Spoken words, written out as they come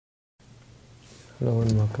Hello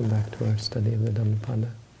and welcome back to our study of the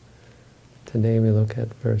Dhammapada. Today we look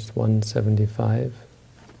at verse 175,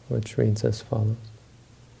 which reads as follows.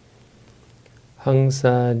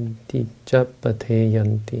 Hangsa dijapate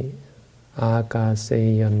yanti,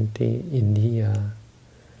 akase yanti indiya,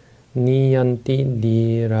 niyanti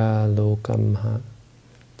dira lokamha,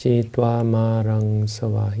 jitva marang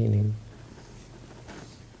savahinim.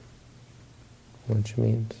 Which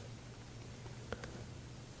means,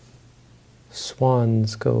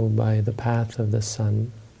 swans go by the path of the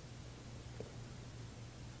sun.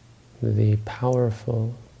 The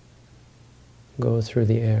powerful go through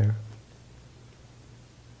the air.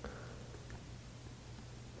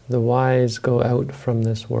 The wise go out from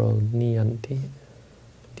this world, niyanti,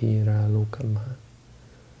 dira lokamha.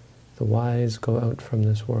 The wise go out from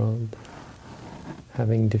this world,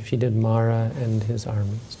 having defeated Mara and his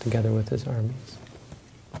armies, together with his armies.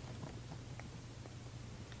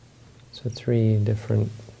 So 3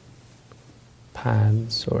 different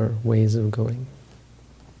paths or ways of going.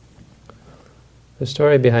 The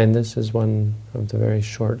story behind this is one of the very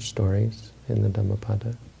short stories in the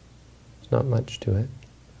Dhammapada. There's not much to it.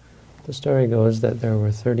 The story goes that there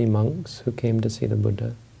were 30 monks who came to see the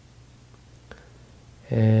Buddha.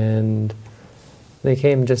 And they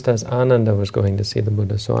came just as Ananda was going to see the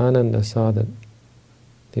Buddha. So Ananda saw that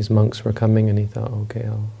these monks were coming and he thought, okay,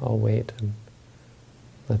 I'll wait and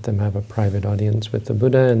let them have a private audience with the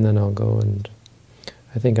Buddha, and then I'll go and...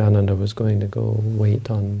 I think Ananda was going to go wait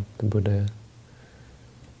on the Buddha,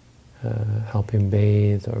 help him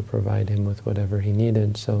bathe or provide him with whatever he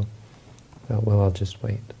needed, so I thought, well, I'll just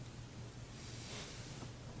wait.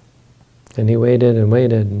 And he waited and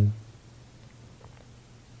waited, and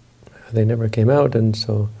they never came out, and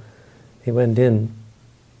so he went in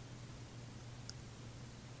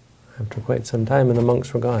after quite some time, and the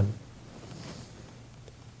monks were gone.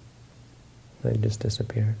 They just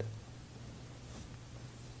disappeared.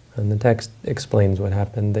 And the text explains what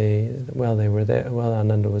happened. While they were there, while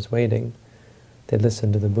Ananda was waiting, they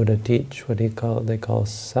listened to the Buddha teach what they call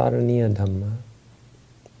Saraniya Dhamma,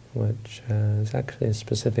 which is actually a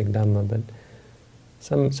specific Dhamma, but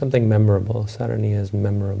something memorable. Saraniya is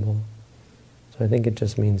memorable. So I think it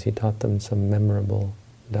just means he taught them some memorable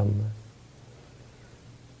Dhamma.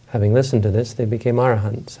 Having listened to this, they became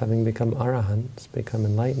arahants. Having become arahants, become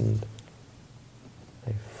enlightened,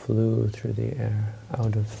 they flew through the air,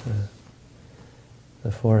 out of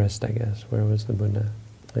the forest, I guess. Where was the Buddha?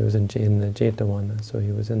 He was in the Jetavana, so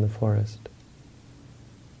he was in the forest.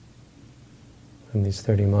 And these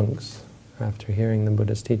 30 monks, after hearing the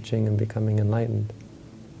Buddha's teaching and becoming enlightened,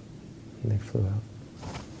 and they flew out.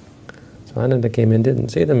 So Ananda came in, didn't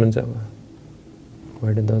see them, and said, well,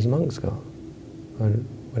 where did those monks go?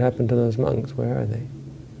 What happened to those monks? Where are they?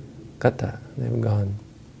 Kata, they've gone.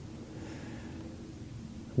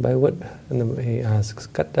 By what, and he asks,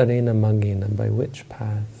 Katarena Magina, by which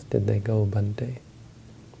path did they go, Bhante?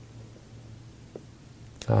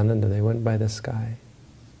 Ananda, they went by the sky.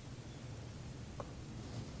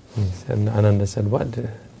 And Ananda said, what?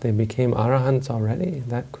 They became arahants already,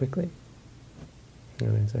 that quickly?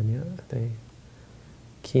 And he said, yeah, they,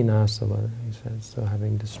 kinasava, he says, so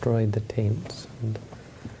having destroyed the taints. And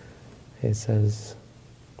he says,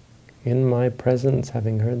 in my presence,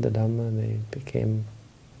 having heard the Dhamma, they became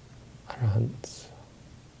arahants.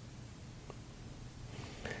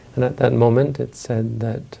 And at that moment it said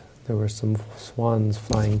that there were some swans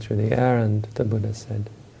flying through the air, and the Buddha said,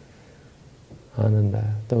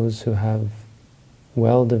 Ananda, those who have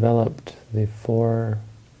well developed the 4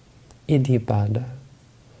 iddhipada.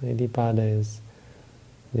 Iddhipada is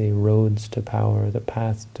the roads to power, the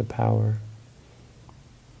path to power.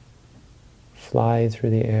 Fly through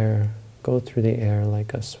the air, go through the air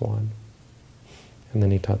like a swan. And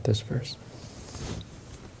then he taught this verse.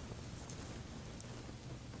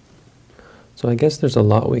 So I guess there's a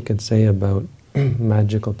lot we could say about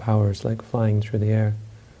magical powers like flying through the air.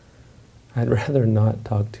 I'd rather not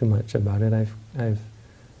talk too much about it. I've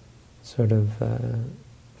sort of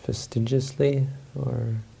fastidiously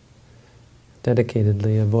or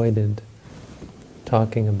dedicatedly avoided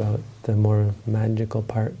talking about the more magical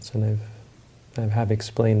parts, and I have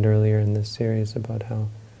explained earlier in this series about how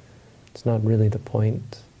it's not really the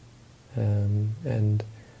point, and it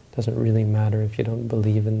doesn't really matter if you don't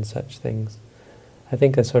believe in such things. I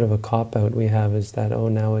think a sort of a cop-out we have is that,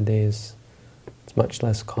 nowadays it's much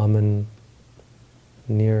less common,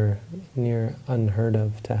 near unheard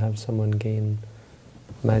of, to have someone gain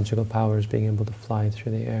magical powers, being able to fly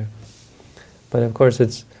through the air. But of course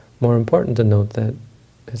it's more important to note that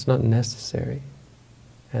it's not necessary.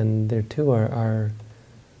 And their two are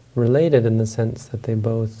related in the sense that they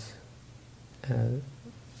both and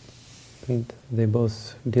they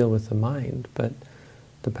both deal with the mind, but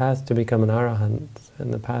the path to become an arahant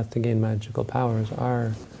and the path to gain magical powers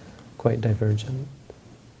are quite divergent,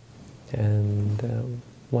 and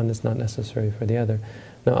one is not necessary for the other.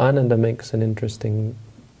 Now Ananda makes an interesting,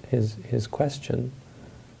 his question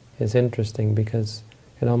is interesting because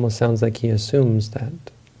it almost sounds like he assumes that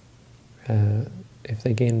if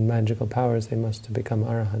they gain magical powers they must become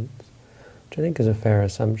arahants, which I think is a fair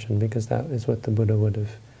assumption because that is what the Buddha would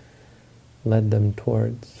have led them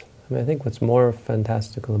towards. I mean, I think what's more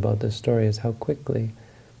fantastical about this story is how quickly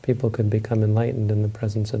people could become enlightened in the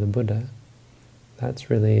presence of the Buddha. That's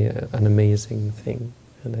really an amazing thing,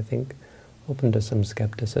 and I think open to some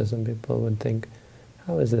skepticism. People would think,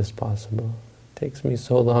 how is this possible? It takes me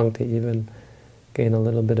so long to even gain a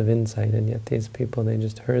little bit of insight, and yet these people, they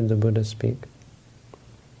just heard the Buddha speak.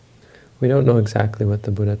 We don't know exactly what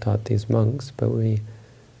the Buddha taught these monks, but we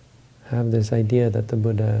have this idea that the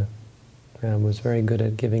Buddha was very good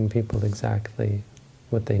at giving people exactly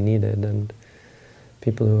what they needed, and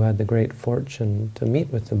people who had the great fortune to meet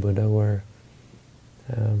with the Buddha were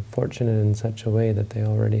fortunate in such a way that they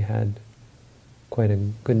already had quite a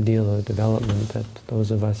good deal of development that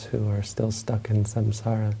those of us who are still stuck in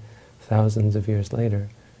samsara thousands of years later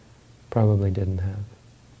probably didn't have.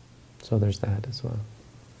 So there's that as well.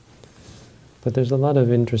 But there's a lot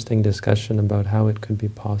of interesting discussion about how it could be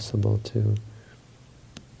possible to,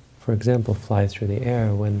 for example, fly through the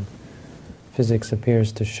air when physics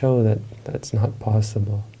appears to show that that's not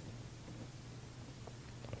possible.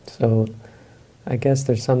 So I guess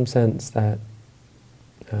there's some sense that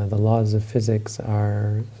the laws of physics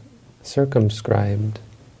are circumscribed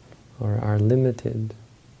or are limited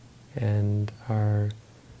and are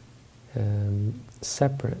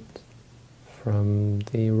separate from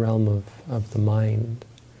the realm of the mind,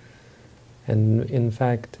 and in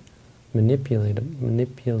fact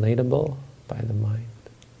manipulatable by the mind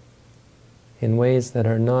in ways that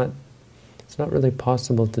are not, it's not really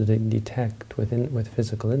possible to detect with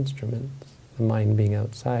physical instruments, the mind being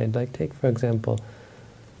outside. Like take, for example,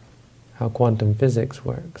 how quantum physics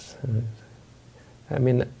works. I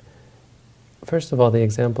mean, first of all, the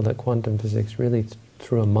example that quantum physics really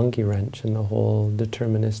threw a monkey wrench in the whole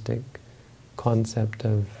deterministic concept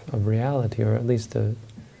of reality, or at least the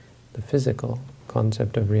physical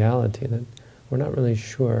concept of reality, that we're not really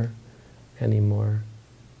sure anymore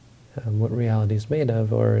what reality is made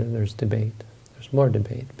of, or there's debate. There's more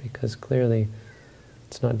debate, because clearly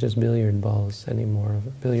it's not just billiard balls anymore,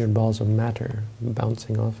 billiard balls of matter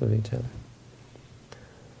bouncing off of each other.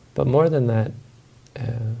 But more than that,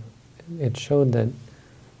 it showed that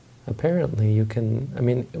apparently you can, I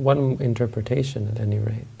mean, one interpretation at any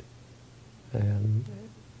rate,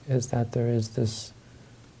 is that there is this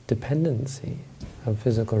dependency of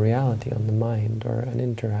physical reality on the mind, or an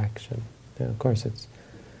interaction. Now, of course, it's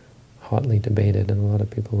hotly debated, and a lot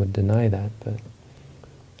of people would deny that, but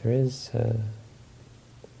there is a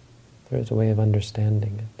way of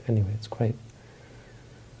understanding it. Anyway, it's quite...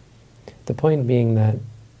 The point being that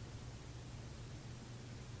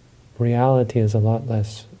reality is a lot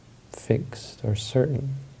less fixed or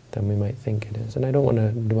certain than we might think it is. And I don't want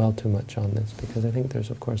to dwell too much on this, because I think there's,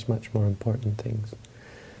 of course, much more important things.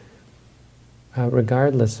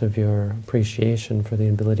 Regardless of your appreciation for the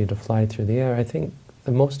ability to fly through the air, I think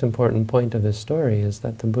the most important point of this story is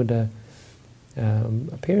that the Buddha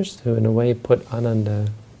appears to, in a way, put Ananda,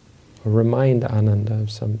 or remind Ananda of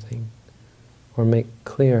something, or make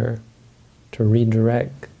clear, to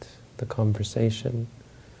redirect the conversation.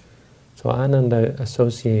 So Ananda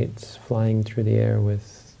associates flying through the air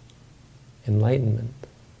with enlightenment,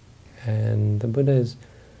 and the Buddha is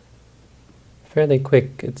fairly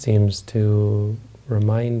quick, it seems, to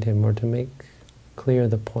remind him, or to make clear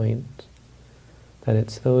the point that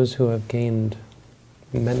it's those who have gained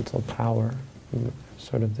mental power,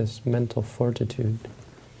 sort of this mental fortitude,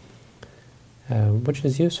 which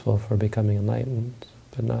is useful for becoming enlightened,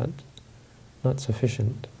 but not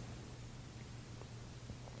sufficient.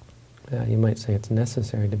 You might say it's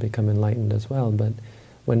necessary to become enlightened as well, but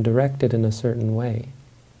when directed in a certain way,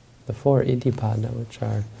 the four iddhipada, which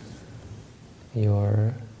are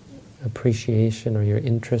your appreciation or your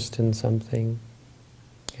interest in something,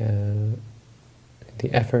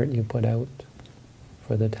 the effort you put out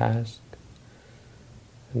for the task,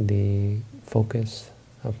 the focus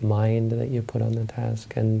of mind that you put on the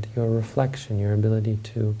task, and your reflection, your ability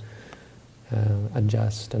to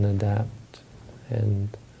adjust and adapt and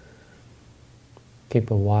keep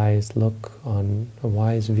a wise look on, a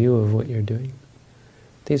wise view of what you're doing.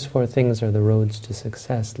 These four things are the roads to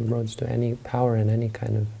success, the roads to any power in any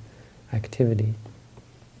kind of activity.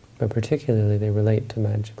 but particularly they relate to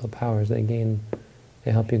magical powers. They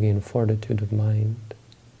help you gain fortitude of mind.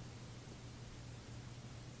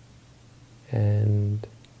 And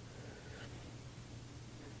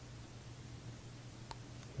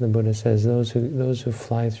the Buddha says those who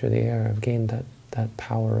fly through the air have gained that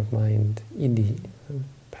power of mind, iddhi,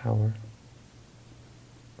 power.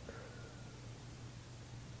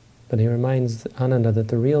 But he reminds Ananda that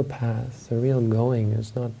the real path, the real going,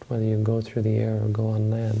 is not whether you go through the air or go on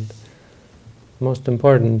land. Most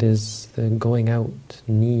important is the going out,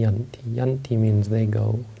 niyanti. Yanti means they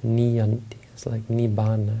go. Niyanti is like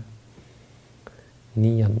nibbana.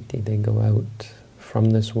 Niyanti, they go out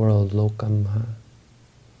from this world, lokamha.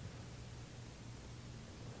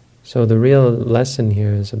 So the real lesson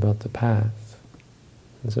here is about the path.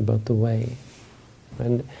 It's about the way.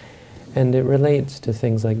 And it relates to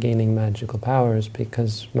things like gaining magical powers,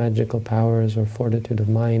 because magical powers or fortitude of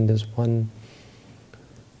mind is one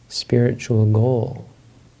spiritual goal.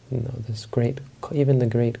 This even the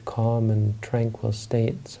great calm and tranquil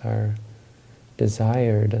states are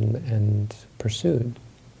desired and pursued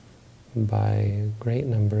by a great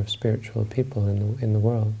number of spiritual people in the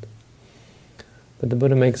world. But the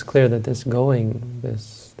Buddha makes clear that this going,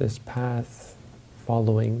 this path,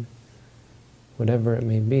 following, whatever it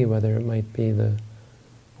may be, whether it might be the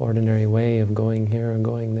ordinary way of going here or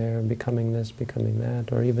going there, becoming this, becoming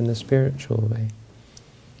that, or even the spiritual way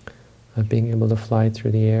of being able to fly through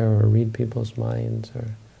the air or read people's minds or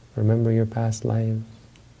remember your past lives.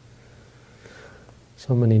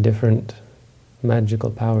 So many different magical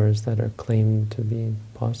powers that are claimed to be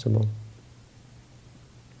possible.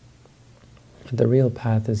 But the real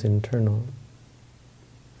path is internal.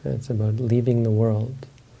 It's about leaving the world,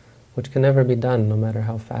 which can never be done no matter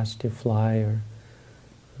how fast you fly or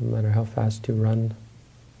no matter how fast you run.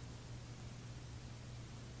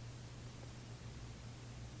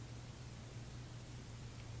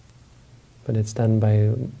 But it's done by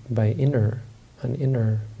an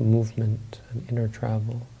inner movement, an inner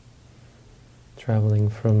travel, traveling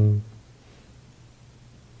from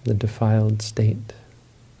the defiled state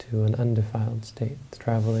to an undefiled state,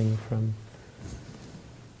 traveling from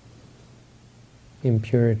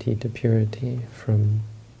impurity to purity, from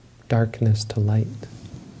darkness to light.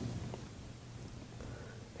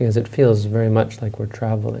 Because it feels very much like we're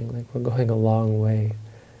traveling, like we're going a long way.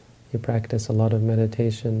 You practice a lot of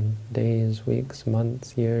meditation, days, weeks,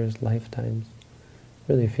 months, years, lifetimes.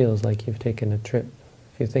 It really feels like you've taken a trip.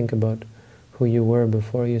 If you think about who you were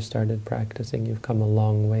before you started practicing, you've come a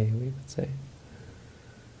long way, we would say.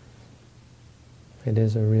 It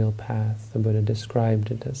is a real path. The Buddha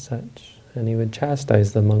described it as such. And he would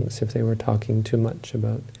chastise the monks if they were talking too much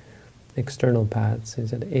about external paths. He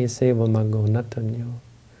said, Eseva maggo natanyo.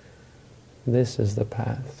 This is the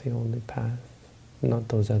path, the only path, not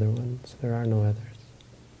those other ones. There are no others.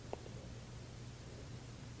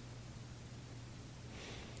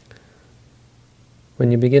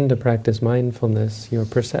 When you begin to practice mindfulness, your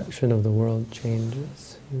perception of the world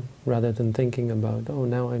changes. Rather than thinking about, oh,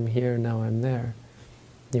 now I'm here, now I'm there,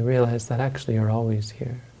 you realize that actually you're always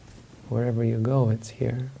here. Wherever you go, it's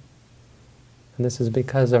here. And this is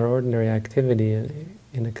because our ordinary activity,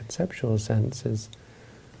 in a conceptual sense, is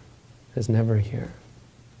never here.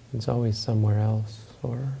 It's always somewhere else,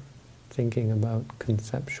 or thinking about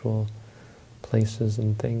conceptual places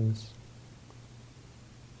and things.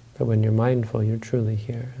 But when you're mindful, you're truly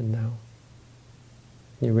here and now.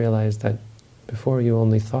 You realize that before you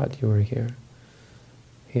only thought you were here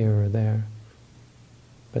or there,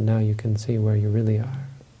 but now you can see where you really are,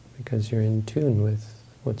 because you're in tune with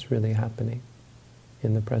what's really happening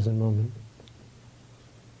in the present moment.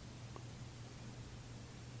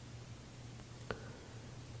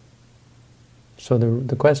 So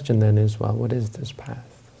the question then is, well, what is this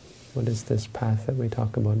path? What is this path that we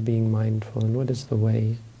talk about, being mindful, and what is the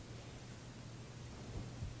way?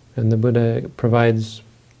 And the Buddha provides,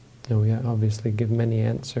 we obviously give many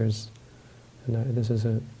answers, and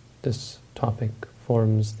this topic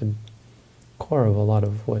forms the core of a lot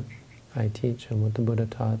of what I teach and what the Buddha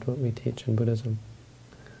taught, what we teach in Buddhism.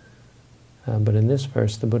 But in this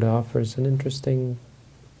verse, the Buddha offers an interesting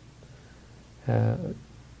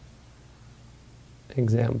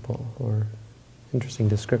example or interesting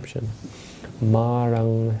description.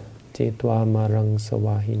 Marang Jitwa Marang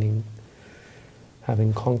Sawahining.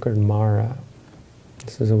 Having conquered Mara.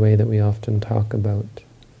 This is a way that we often talk about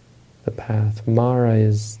the path. Mara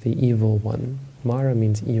is the evil one. Mara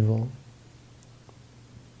means evil.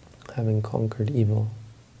 Having conquered evil,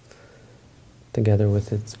 together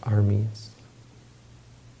with its armies.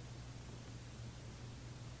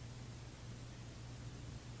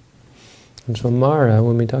 And so Mara,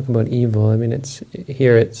 when we talk about evil, I mean, it's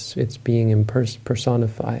being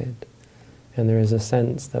personified. And there is a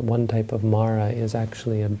sense that one type of Mara is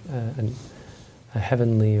actually a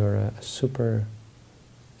heavenly or a supernatural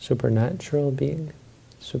being,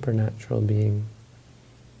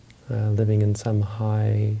 living in some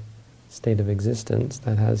high state of existence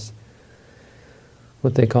that has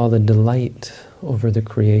what they call the delight over the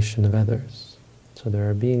creation of others. So there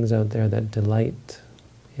are beings out there that delight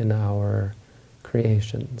in our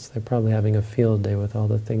creations. They're probably having a field day with all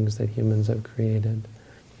the things that humans have created.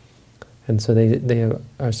 And so they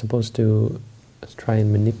are supposed to try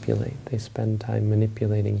and manipulate. They spend time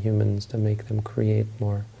manipulating humans to make them create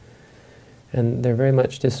more. And they're very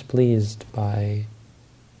much displeased by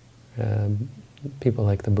people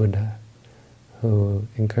like the Buddha, who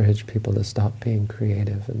encourage people to stop being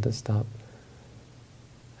creative and to stop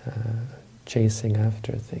chasing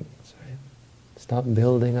after things, right? Stop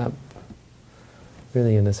building up,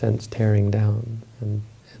 really in a sense tearing down and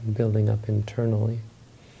building up internally,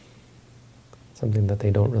 something that they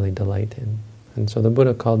don't really delight in. And so the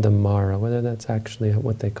Buddha called them Mara, whether that's actually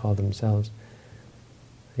what they call themselves.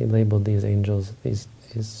 He labeled these angels, these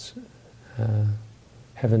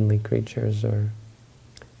heavenly creatures or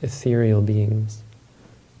ethereal beings,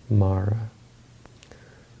 Mara.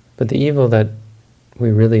 But the evil that we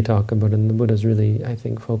really talk about, and the Buddha's really, I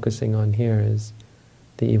think, focusing on here, is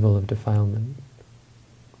the evil of defilement.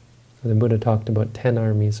 So the Buddha talked about 10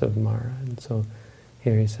 armies of Mara, and so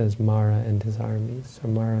here he says Mara and his armies, or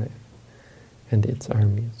Mara and its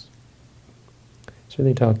armies. It's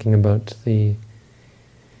really talking about the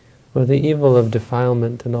evil of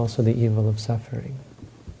defilement and also the evil of suffering.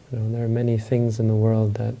 There are many things in the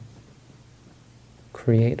world that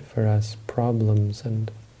create for us problems and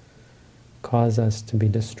cause us to be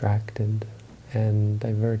distracted and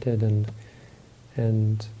diverted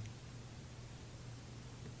and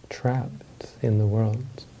trapped in the world.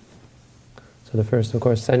 So the first, of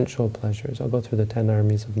course, sensual pleasures. I'll go through the 10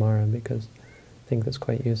 armies of Mara because I think that's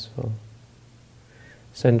quite useful.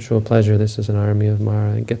 Sensual pleasure, this is an army of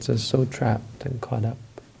Mara. It gets us so trapped and caught up.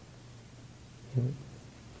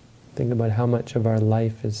 Think about how much of our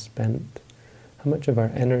life is spent, how much of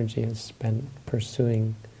our energy is spent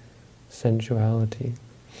pursuing sensuality,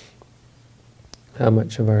 how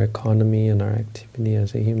much of our economy and our activity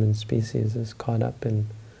as a human species is caught up in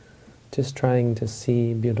just trying to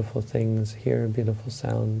see beautiful things, hear beautiful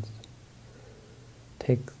sounds.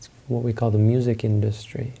 Take what we call the music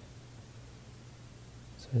industry.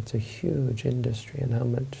 So it's a huge industry, and how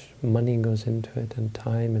much money goes into it, and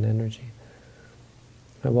time and energy.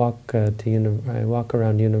 I walk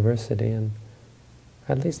around university, and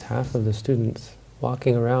at least half of the students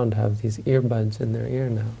walking around have these earbuds in their ear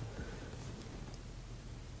now.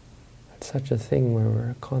 It's such a thing where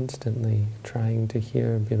we're constantly trying to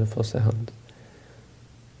hear beautiful sounds.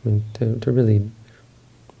 I mean, to really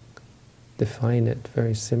define it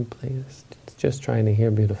very simply, it's just trying to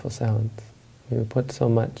hear beautiful sounds. We put so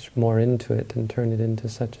much more into it and turn it into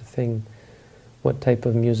such a thing. What type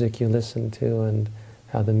of music you listen to and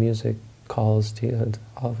how the music calls to you and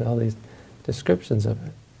all these descriptions of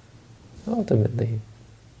it. Ultimately,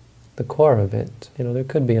 the core of it, there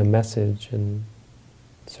could be a message and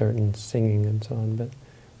certain singing and so on, but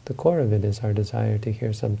the core of it is our desire to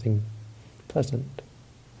hear something pleasant.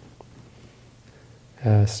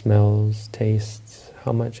 Smells, tastes,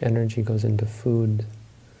 how much energy goes into food,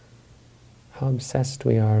 how obsessed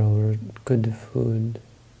we are over good food,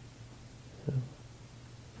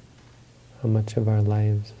 how much of our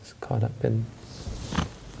lives is caught up in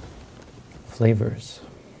flavors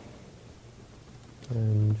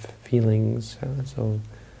and feelings, so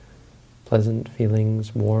pleasant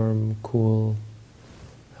feelings, warm, cool,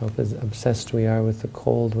 how obsessed we are with the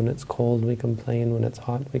cold. When it's cold we complain, when it's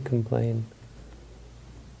hot we complain.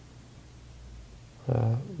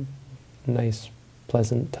 Nice,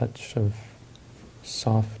 pleasant touch of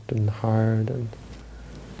soft and hard, and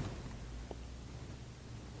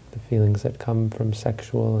the feelings that come from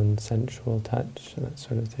sexual and sensual touch, and that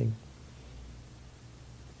sort of thing.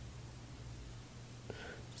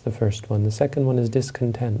 It's the first one. The second one is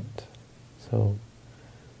discontent. So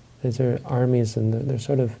these are armies, and they're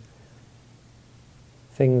sort of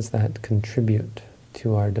things that contribute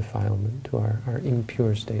to our defilement, to our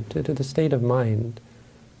impure state, to the state of mind,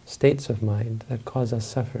 states of mind that cause us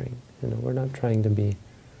suffering. We're not trying to be,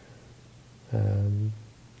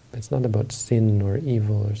 it's not about sin or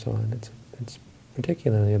evil or so on. It's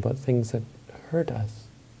particularly about things that hurt us.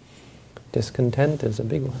 Discontent is a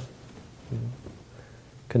big one.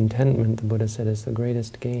 Contentment, the Buddha said, is the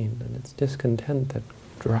greatest gain, and it's discontent that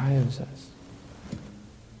drives us.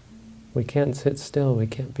 We can't sit still, we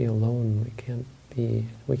can't be alone, we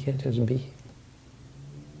can't just be.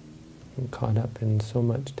 I'm caught up in so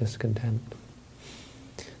much discontent.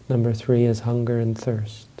 Number 3 is hunger and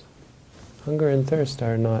thirst. Hunger and thirst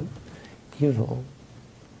are not evil,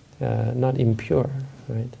 not impure,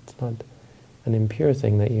 right? It's not an impure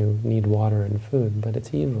thing that you need water and food, but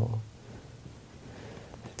it's evil.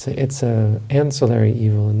 It's a ancillary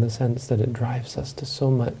evil in the sense that it drives us to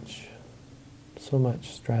so much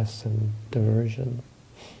stress and diversion.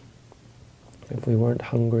 If we weren't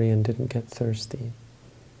hungry and didn't get thirsty,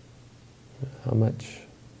 how much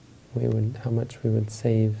we would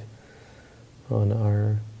save on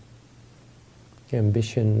our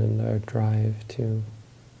ambition and our drive to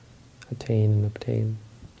attain and obtain.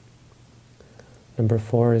 Number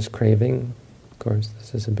 4 is craving. Of course,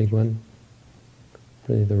 this is a big one.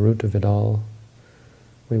 Really the root of it all.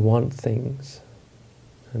 We want things,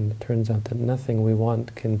 and it turns out that nothing we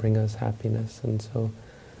want can bring us happiness, and so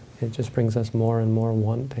it just brings us more and more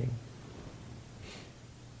wanting.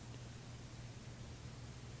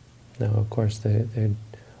 Now, of course, the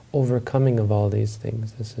overcoming of all these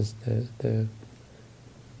things, this is the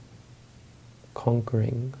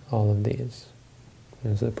conquering all of these.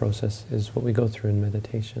 As the process is what we go through in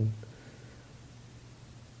meditation.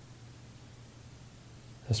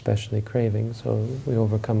 Especially craving. So we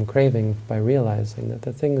overcome craving by realizing that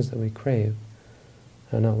the things that we crave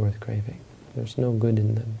are not worth craving. There's no good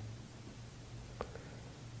in them.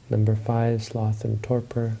 Number 5, sloth and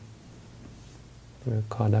torpor. We're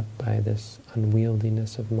caught up by this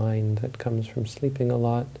unwieldiness of mind that comes from sleeping a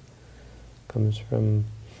lot, comes from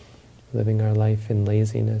living our life in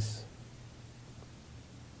laziness.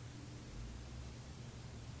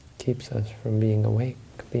 Keeps us from being awake,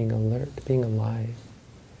 being alert, being alive.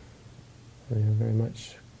 We are very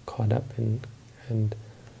much caught up in and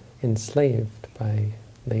enslaved by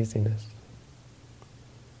laziness.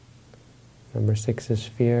 Number 6 is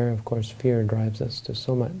fear. Of course, fear drives us to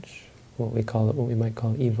so much, what we might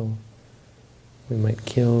call evil. We might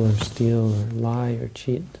kill or steal or lie or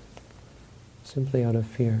cheat, simply out of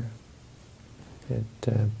fear.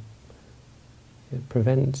 It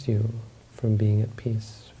prevents you from being at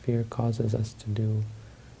peace. Fear causes us to do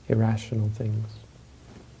irrational things.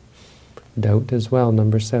 Doubt as well,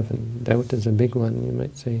 number 7. Doubt is a big one. You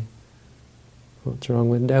might say, what's wrong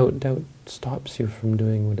with doubt? Doubt stops you from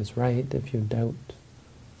doing what is right. If you doubt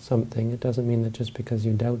something, it doesn't mean that just because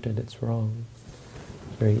you doubt it, it's wrong.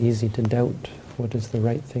 It's very easy to doubt what is the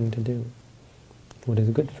right thing to do, what is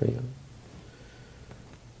good for you.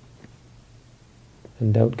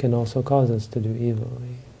 And doubt can also cause us to do evil.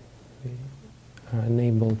 We are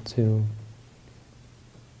unable to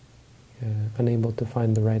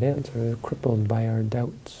find the right answer. We're crippled by our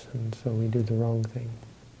doubts, and so we do the wrong thing.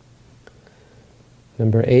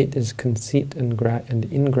 Number 8 is conceit and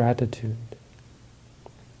ingratitude.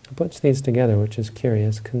 It puts these together, which is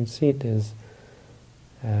curious. Conceit is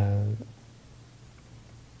I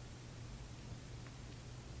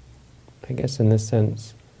guess in this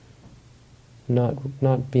sense,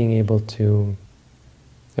 not being able to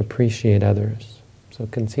appreciate others. So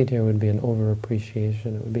conceit here would be an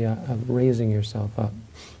over-appreciation. It would be a raising yourself up.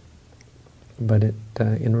 But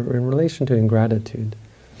in relation to ingratitude,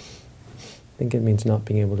 I think it means not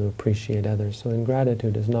being able to appreciate others. So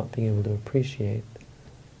ingratitude is not being able to appreciate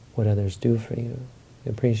what others do for you.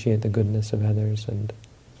 Appreciate the goodness of others, and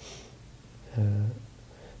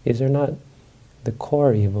these are not the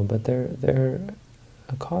core evil, but they're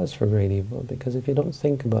a cause for great evil, because if you don't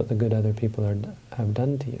think about the good other people have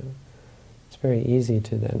done to you, it's very easy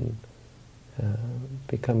to then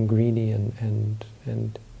become greedy and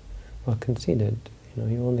conceited.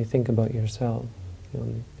 You only think about yourself,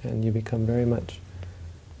 and you become very much.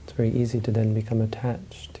 It's very easy to then become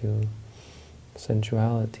attached to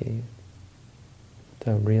sensuality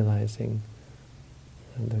without realizing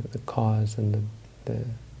the cause and the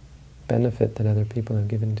benefit that other people have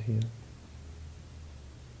given to you.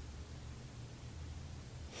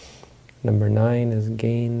 Number 9 is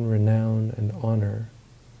gain, renown, and honor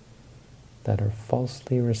that are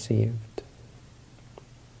falsely received.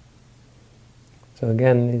 So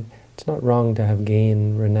again, it's not wrong to have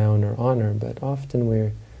gain, renown, or honor, but often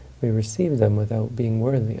we receive them without being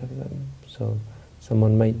worthy of them. So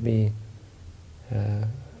someone might be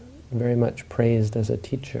very much praised as a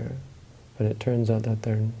teacher, but it turns out that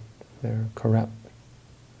they're corrupt.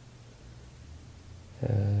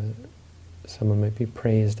 Someone might be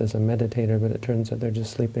praised as a meditator, but it turns out they're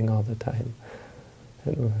just sleeping all the time.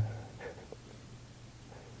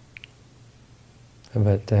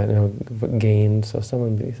 But gain, so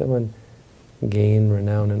someone gain,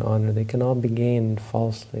 renown, and honor, they can all be gained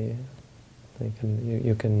falsely.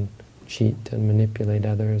 You can cheat and manipulate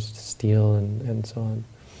others, steal and so on.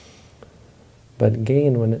 But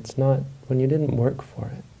gain, when it's not, when you didn't work for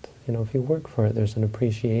it, if you work for it, there's an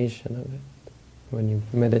appreciation of it. When you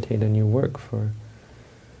meditate and you work for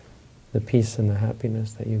the peace and the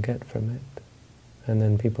happiness that you get from it, and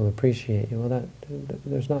then people appreciate you, well,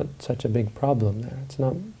 there's not such a big problem there. It's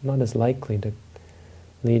not as likely to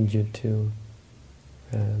lead you to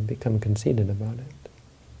become conceited about it.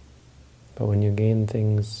 But when you gain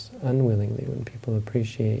things unwillingly, when people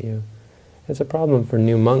appreciate you, it's a problem for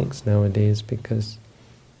new monks nowadays, because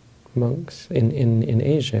monks, in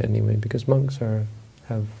Asia anyway, because monks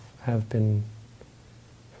have been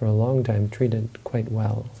for a long time treated quite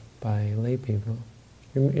well by lay people.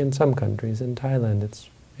 In some countries, in Thailand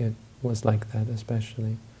it was like that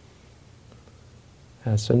especially.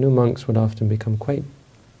 So new monks would often become quite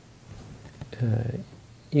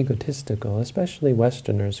egotistical, especially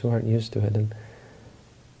Westerners who aren't used to it,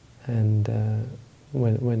 and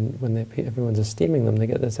when everyone's esteeming them, they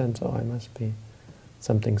get the sense, oh, I must be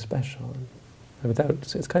something special. And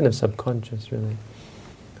it's kind of subconscious, really.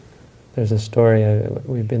 There's a story,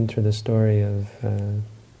 we've been through the story of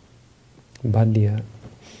Bhaddiya.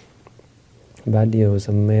 Bhaddiya was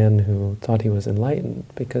a man who thought he was enlightened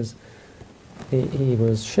because he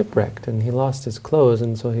was shipwrecked and he lost his clothes,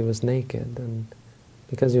 and so he was naked. And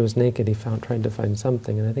because he was naked, he tried to find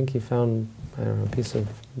something, and I think he found, I don't know, a piece of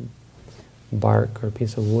bark or a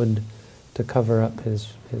piece of wood to cover up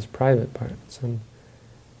his private parts. And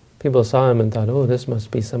people saw him and thought, oh, this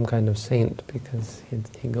must be some kind of saint because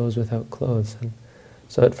he goes without clothes. And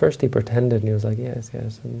so at first he pretended and he was like, yes,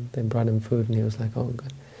 yes, and they brought him food and he was like, oh,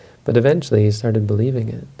 good. But eventually he started believing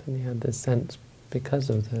it, and he had this sense because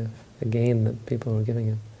of the gain that people were giving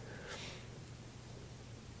him.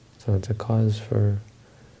 So it's a cause for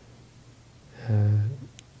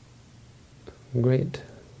great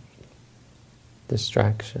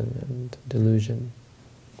distraction and delusion.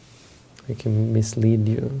 It can mislead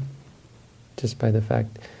you just by the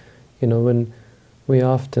fact, when we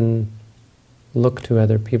often look to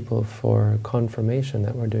other people for confirmation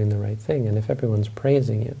that we're doing the right thing, and if everyone's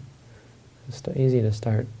praising you, it's easy to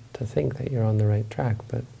start to think that you're on the right track,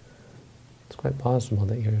 but it's quite possible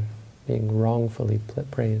that you're being wrongfully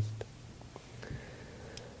praised.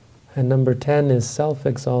 And number 10 is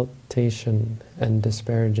self-exaltation and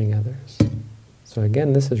disparaging others. So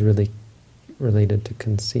again, this is really related to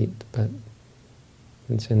conceit, but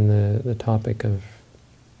it's in the topic of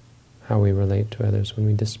how we relate to others when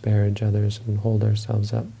we disparage others and hold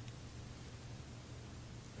ourselves up.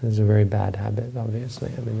 This is a very bad habit,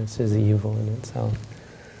 obviously. I mean, this is evil in itself.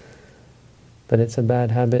 But it's a bad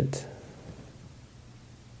habit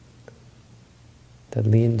that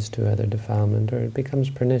leads to other defilement, or it becomes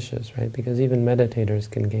pernicious, right? Because even meditators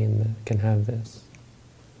can have this.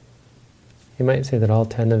 You might say that all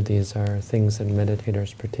 10 of these are things that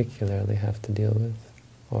meditators particularly have to deal with,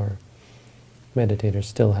 or meditators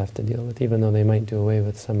still have to deal with, even though they might do away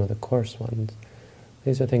with some of the coarse ones.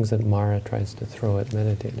 These are things that Mara tries to throw at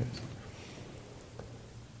meditators.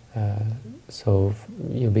 So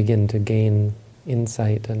you begin to gain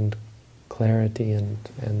insight and clarity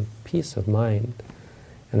and peace of mind,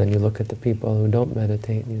 and then you look at the people who don't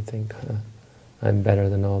meditate and you think, I'm better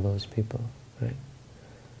than all those people, right?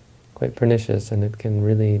 Quite pernicious, and it can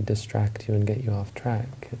really distract you and get you off track.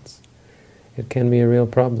 It can be a real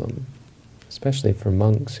problem, especially for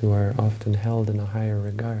monks who are often held in a higher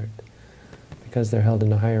regard. Because they're held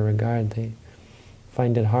in a higher regard, they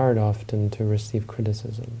find it hard often to receive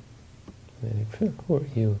criticism. They think, who are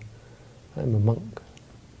you? I'm a monk.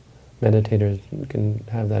 Meditators can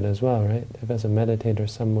have that as well, right? If as a meditator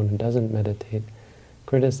someone who doesn't meditate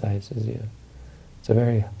criticizes you, it's a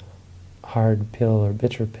very hard pill or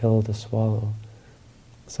bitter pill to swallow.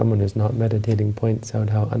 Someone who's not meditating points out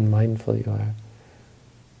how unmindful you are.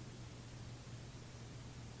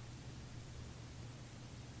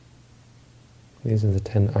 These are the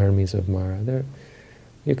 10 armies of Mara.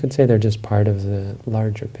 You could say they're just part of the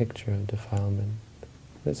larger picture of defilement.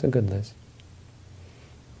 It's a good list.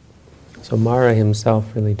 So Mara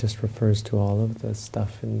himself really just refers to all of the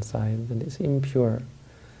stuff inside that is impure.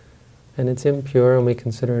 And it's impure, and we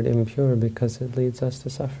consider it impure because it leads us to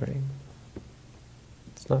suffering.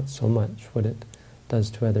 It's not so much what it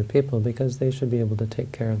does to other people, because they should be able to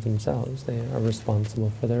take care of themselves. They are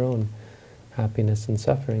responsible for their own happiness and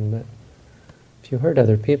suffering. But if you hurt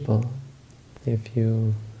other people, if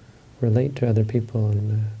you relate to other people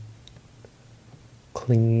in a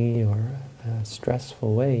clingy or a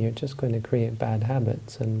stressful way, you're just going to create bad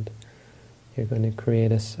habits, and you're going to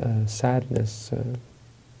create a sadness,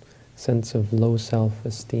 sense of low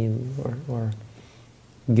self-esteem or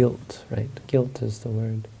guilt, right? Guilt is the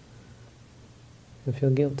word. You feel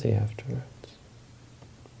guilty afterwards.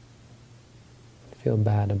 You feel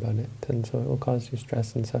bad about it, and so it will cause you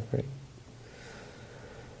stress and suffering.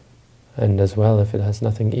 And as well, if it has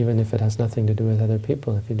nothing, even if it has nothing to do with other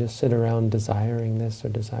people, if you just sit around desiring this or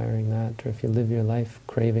desiring that, or if you live your life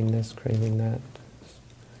craving this, craving that,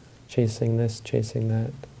 chasing this, chasing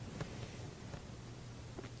that,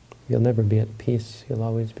 you'll never be at peace. You'll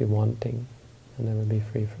always be wanting. You'll never be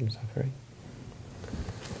free from suffering.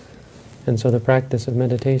 And so the practice of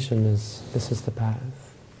meditation this is the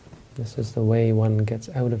path. This is the way one gets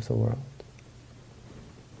out of the world.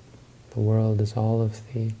 The world is all of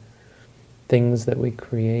the things that we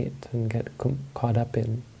create and get caught up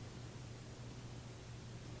in.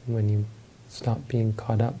 When you stop being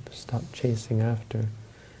caught up, stop chasing after,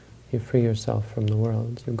 you free yourself from the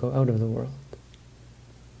world. You go out of the world.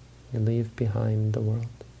 You leave behind the world.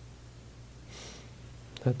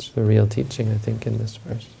 That's the real teaching, I think, in this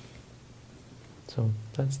verse. So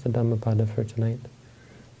that's the Dhammapada for tonight.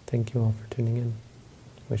 Thank you all for tuning in.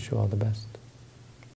 Wish you all the best.